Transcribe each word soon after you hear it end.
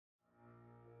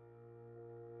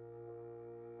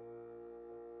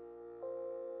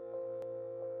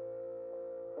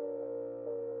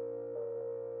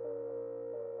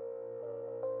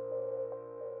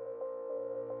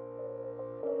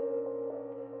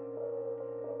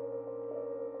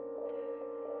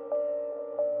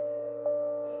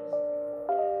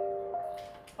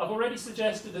I've already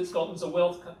suggested that Scotland's a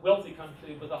wealthy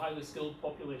country with a highly skilled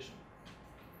population.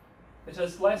 It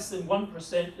has less than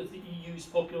 1% of the EU's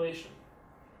population,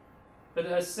 but it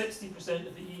has 60%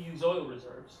 of the EU's oil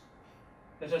reserves.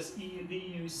 It has the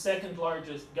EU's second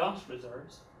largest gas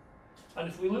reserves. And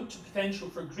if we look to potential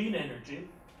for green energy,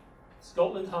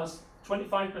 Scotland has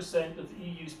 25% of the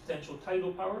EU's potential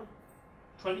tidal power,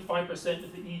 25%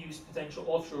 of the EU's potential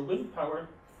offshore wind power,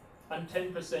 and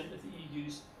 10% of the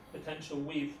EU's potential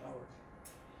wave power.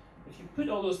 If you put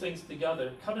all those things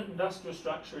together, current industrial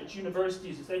structure, its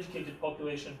universities, its educated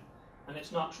population, and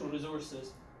its natural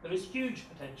resources, there is huge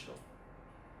potential.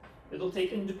 It'll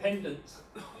take independence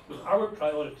with our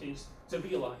priorities to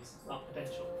realise that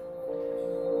potential.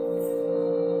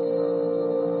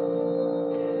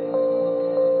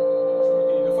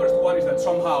 The first one is that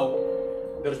somehow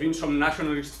there's been some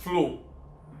nationalist flu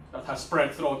that has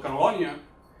spread throughout Catalonia,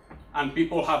 and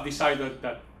people have decided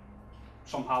that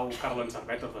somehow Catalans are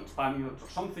better than Spaniards or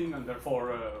something, and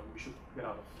therefore we should get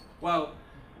out of it. Well,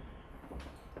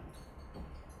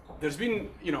 there's been,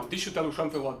 this should tell you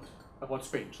something about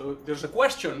Spain. So there's a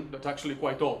question that's actually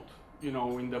quite old,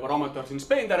 in the barometers in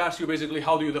Spain that asks you basically,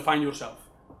 how do you define yourself?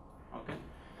 Okay.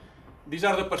 These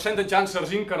are the percentage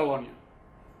answers in Catalonia.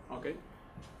 Okay.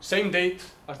 Same date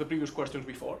as the previous questions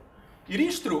before. It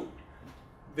is true,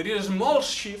 there is a small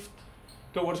shift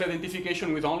towards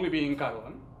identification with only being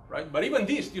Catalan, right? But even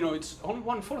this, it's only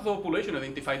 1/4 of the population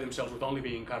identify themselves with only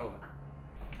being Catalan.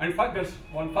 And in fact, there's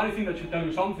one funny thing that should tell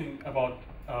you something about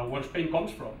where Spain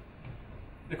comes from.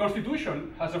 The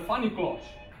Constitution has a funny clause.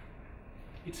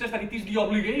 It says that it is the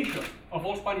obligation of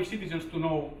all Spanish citizens to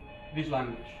know this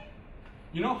language.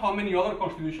 You know how many other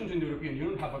constitutions in the European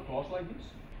Union have a clause like this?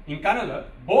 In Canada,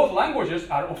 both languages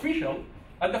are official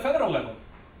at the federal level.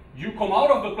 You come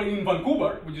out of the plane in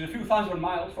Vancouver, which is a few thousand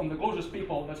miles from the closest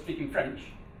people that speak in French,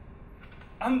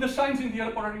 and the signs in the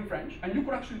airport are in French, and you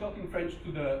could actually talk in French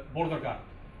to the border guard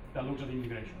that looks at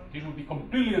immigration. This would be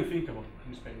completely unthinkable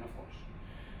in Spain, of course.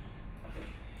 Okay.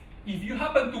 If you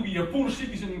happen to be a poor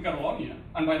citizen in Catalonia,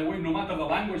 and by the way, no matter the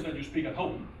language that you speak at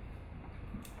home,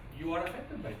 you are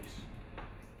affected by this.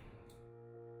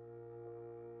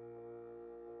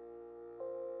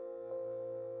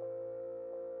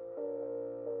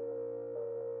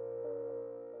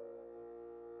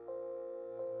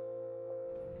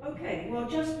 Okay, well,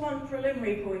 just one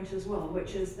preliminary point as well,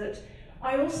 which is that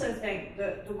I also think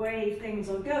that the way things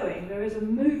are going, there is a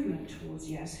movement towards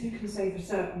yes. Who can say for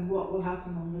certain what will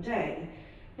happen on the day?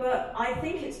 But I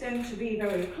think it's going to be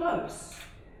very close,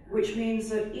 which means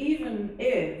that even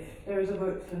if there is a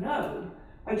vote for no,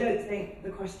 I don't think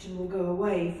the question will go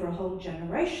away for a whole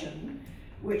generation,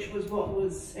 which was what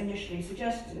was initially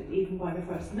suggested, even by the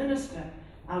First Minister,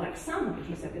 Alex Salmond.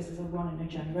 He said this is a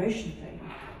one-in-a-generation thing.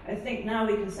 I think now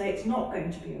we can say it's not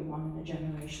going to be a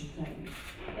one-in-a-generation thing.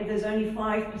 If there's only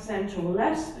 5% or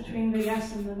less between the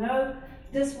yes and the no,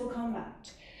 this will come back.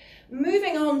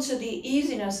 Moving on to the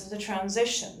easiness of the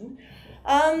transition,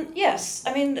 yes,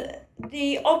 I mean,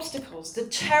 the obstacles, the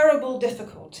terrible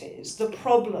difficulties, the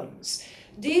problems,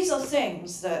 these are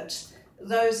things that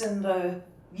those in the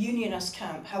unionist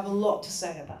camp have a lot to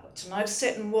say about. And I've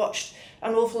sit and watched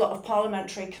an awful lot of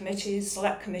parliamentary committees,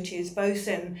 select committees, both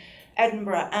in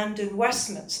Edinburgh and in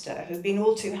Westminster, who've been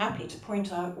all too happy to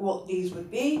point out what these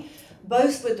would be,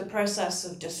 both with the process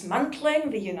of dismantling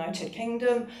the United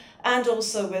Kingdom and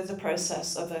also with the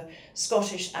process of a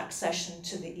Scottish accession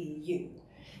to the EU.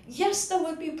 Yes, there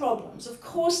would be problems. Of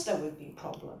course there would be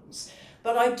problems.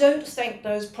 But I don't think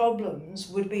those problems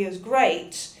would be as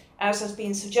great as has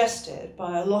been suggested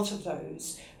by a lot of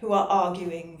those who are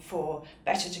arguing for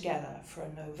better together, for a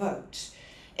no vote.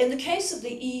 In the case of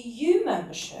the EU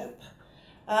membership,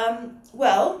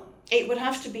 well, it would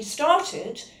have to be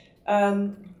started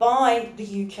by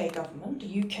the UK government.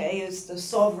 The UK is the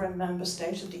sovereign member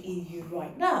state of the EU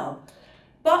right now.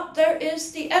 But there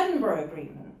is the Edinburgh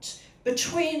Agreement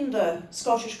between the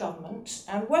Scottish government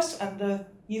and the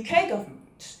UK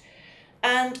government.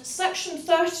 And Section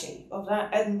 30 of that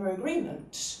Edinburgh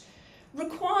Agreement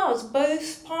requires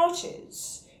both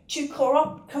parties to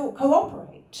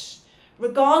cooperate,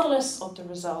 regardless of the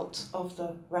result of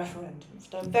the referendum,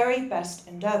 their very best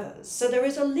endeavours. So there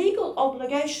is a legal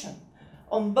obligation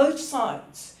on both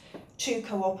sides to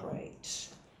cooperate.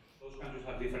 Those countries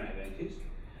have different identities.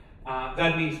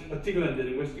 That means, particularly on the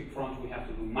linguistic front, we have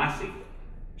to do massive,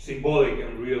 symbolic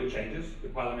and real changes. The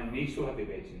Parliament needs to have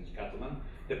debates in Catalan.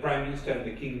 The Prime Minister and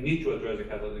the King need to address the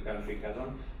country in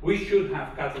Catalan. We should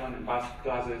have Catalan and Basque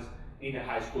classes in the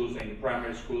high schools and in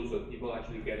primary schools so that people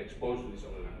actually get exposed to these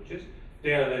other languages.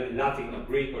 They are learning Latin or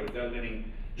Greek, or if they're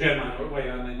learning German or why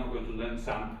are they not going to learn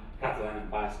some Catalan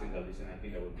and Basque in the list, and I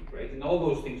think that would be great. And all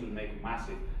those things would make a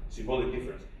massive symbolic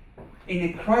difference. In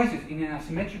a crisis, in an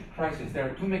asymmetric crisis, there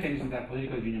are two mechanisms that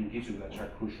political union gives you that are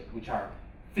crucial, which are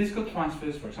fiscal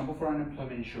transfers, for example, for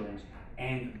unemployment insurance,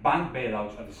 and bank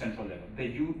bailouts at the central level. The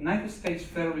United States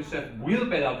Federal Reserve will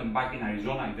bail out a bank in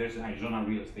Arizona if there's an Arizona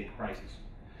real estate crisis.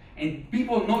 And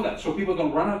people know that, so people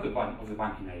don't run out of the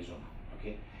bank in Arizona.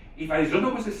 Okay? If Arizona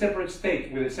was a separate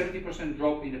state with a 70%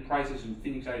 drop in the prices in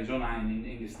Phoenix, Arizona, and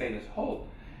in the state as a whole,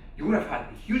 you would have had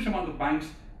a huge amount of banks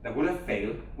that would have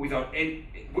failed without any,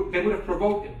 they would have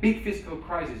provoked a big fiscal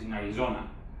crisis in Arizona,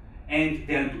 and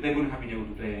then they wouldn't have been able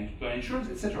to pay unemployment insurance,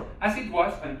 etc. As it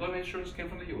was, unemployment insurance came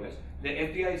from the US, the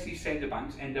FDIC saved the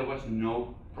banks, and there was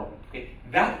no problem. Okay?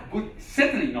 That would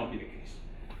certainly not be the case.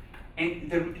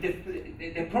 And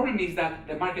the problem is that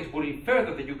the markets would infer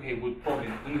that the UK would probably,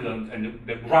 England, and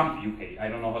the rump UK, I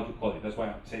don't know how to call it, that's why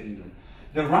I'm saying England,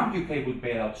 the rump UK would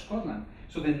bail out Scotland,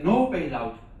 so the no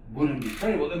bailout wouldn't be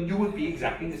credible, and you would be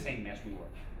exactly in the same mess we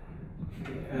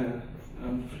were.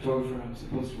 I'm a photographer, I'm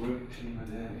supposed to work actually, but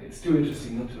it's too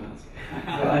interesting not to ask.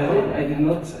 But I hope I did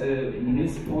not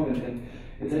miss the point, and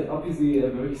it's obviously a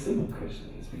very simple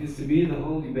question. It's because to me the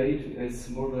whole debate is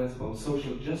more or less about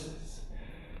social justice.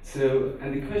 So,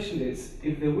 and the question is,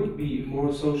 if there would be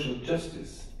more social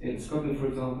justice in Scotland, for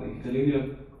example, in Catalonia,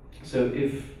 so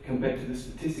if, come back to the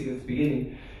statistic at the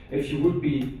beginning, if you would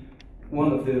be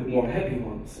one of the more happy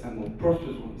ones and more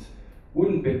prosperous ones,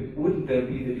 wouldn't there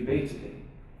be the debate today?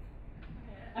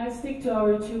 I stick to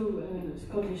our two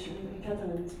Scottish and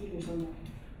Catalan speakers on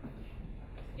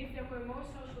that. If there were more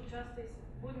social justice,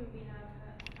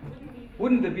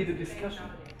 wouldn't there be the discussion?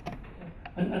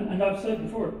 And I've said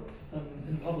before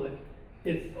in public,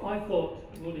 if I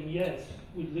thought voting yes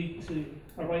would lead to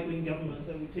a right-wing government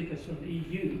that would take us from the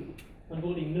EU, and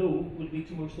voting no would lead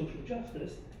to more social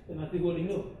justice, then I'd be voting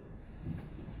no.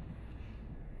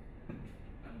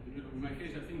 In my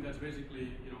case, I think that's basically,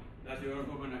 that's the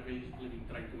argument I've basically been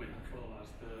trying to make for the last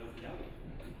 3 hours.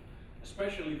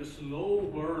 Especially the slow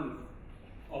burn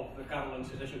of the Catalan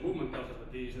secession movement tells us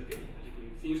that this is the case. Basically,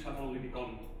 things have only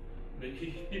become,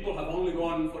 people have only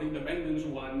gone for independence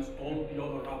once all the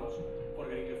other routes for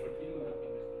getting a